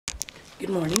Good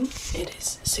morning. It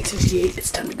is 6:58. It's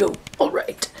time to go. All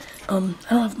right. I don't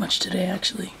have much today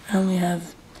actually. I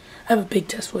have a big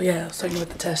test. Well, yeah, I was talking about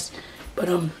the test, but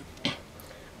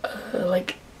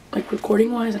like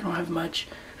recording wise, I don't have much.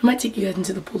 I might take you guys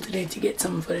into the pool today to get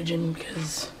some footage in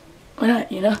because why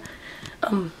not, you know?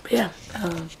 But yeah,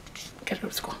 gotta go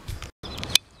to school.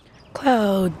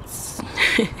 Clouds.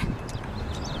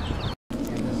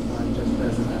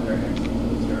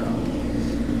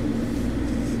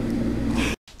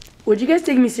 Would you guys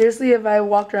take me seriously if I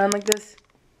walked around like this?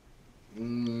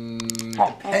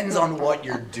 Depends on what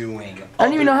you're doing. I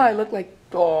don't even know how I look like.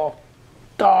 Oh,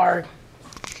 dark.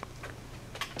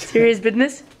 Serious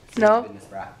business? No?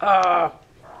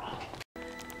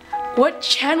 What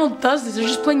channel does this? They're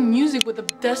just playing music with a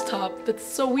desktop. That's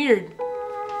so weird.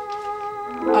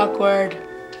 Awkward.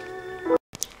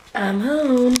 I'm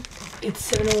home. It's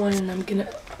 7:01 and I'm gonna...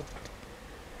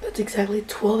 That's exactly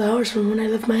 12 hours from when I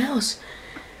left my house.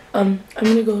 I'm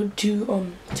gonna go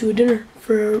to a dinner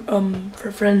for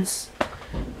a friend's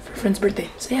birthday.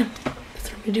 So yeah, that's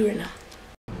what I'm gonna do right now.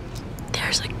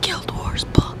 There's a Guild Wars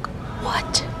book.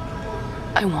 What?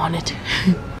 I want it.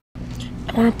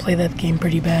 I want to play that game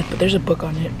pretty bad, but there's a book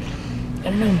on it.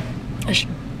 I don't know. I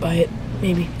should buy it.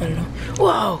 Maybe. I don't know.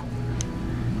 Whoa!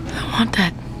 I want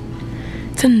that.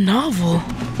 It's a novel.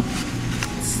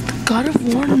 It's the God of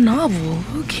War novel.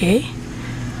 Okay.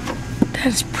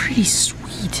 That's pretty sweet.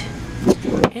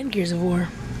 And Gears of War.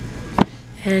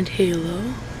 And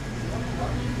Halo.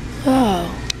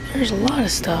 Wow. There's a lot of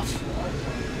stuff.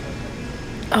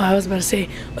 Oh, I was about to say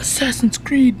Assassin's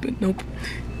Creed, but nope.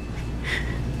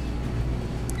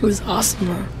 It was awesome,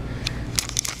 huh?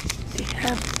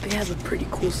 They have a pretty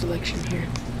cool selection here.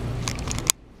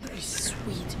 Pretty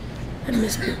sweet. I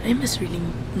miss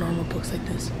reading normal books like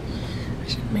this. I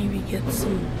should maybe get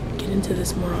into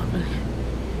this more often.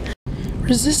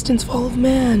 Resistance, Fall of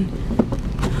Man.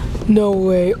 No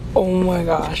way. Oh my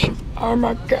gosh. Oh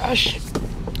my gosh.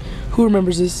 Who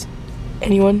remembers this?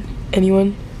 Anyone?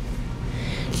 Anyone?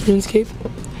 RuneScape?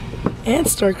 And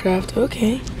StarCraft.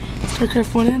 Okay.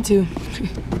 StarCraft 1 and 2.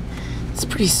 It's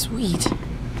pretty sweet.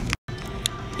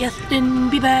 YUSTIN,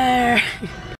 be there.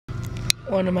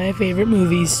 One of my favorite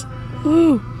movies.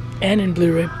 Woo! And in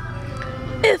Blu-ray.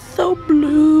 It's so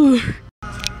blue.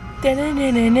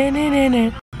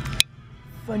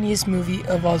 Funniest movie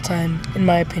of all time, in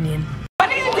my opinion. What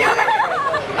are you doing?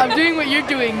 I'm doing what you're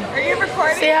doing. Are you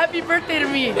recording? Say happy birthday to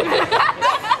me.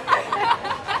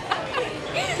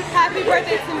 Happy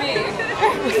birthday to me.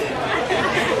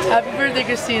 Happy birthday,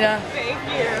 Christina. Thank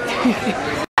you.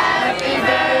 Happy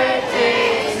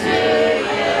birthday to you.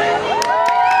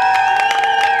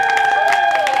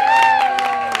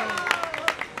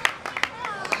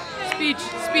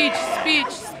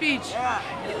 Speech.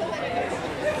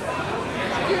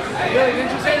 Really,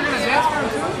 didn't you say you were gonna dance for him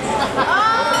too?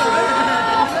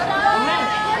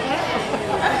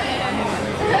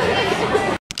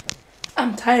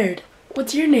 I'm tired.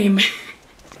 What's your name?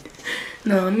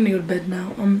 No, I'm gonna go to bed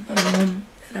now. I'm home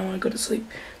and I wanna go to sleep.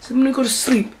 So I'm gonna go to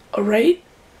sleep, alright?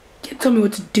 Can't tell me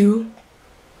what to do.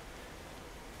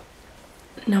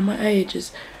 Now my age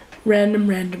is random.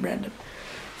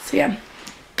 So yeah.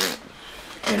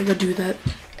 I gotta go do that.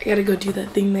 I gotta go do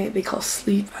that thing they call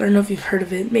sleep. I don't know if you've heard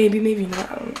of it. Maybe not.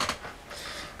 I don't know.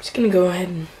 I'm just gonna go ahead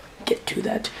and get to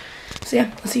that. So yeah,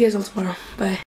 I'll see you guys all tomorrow. Bye.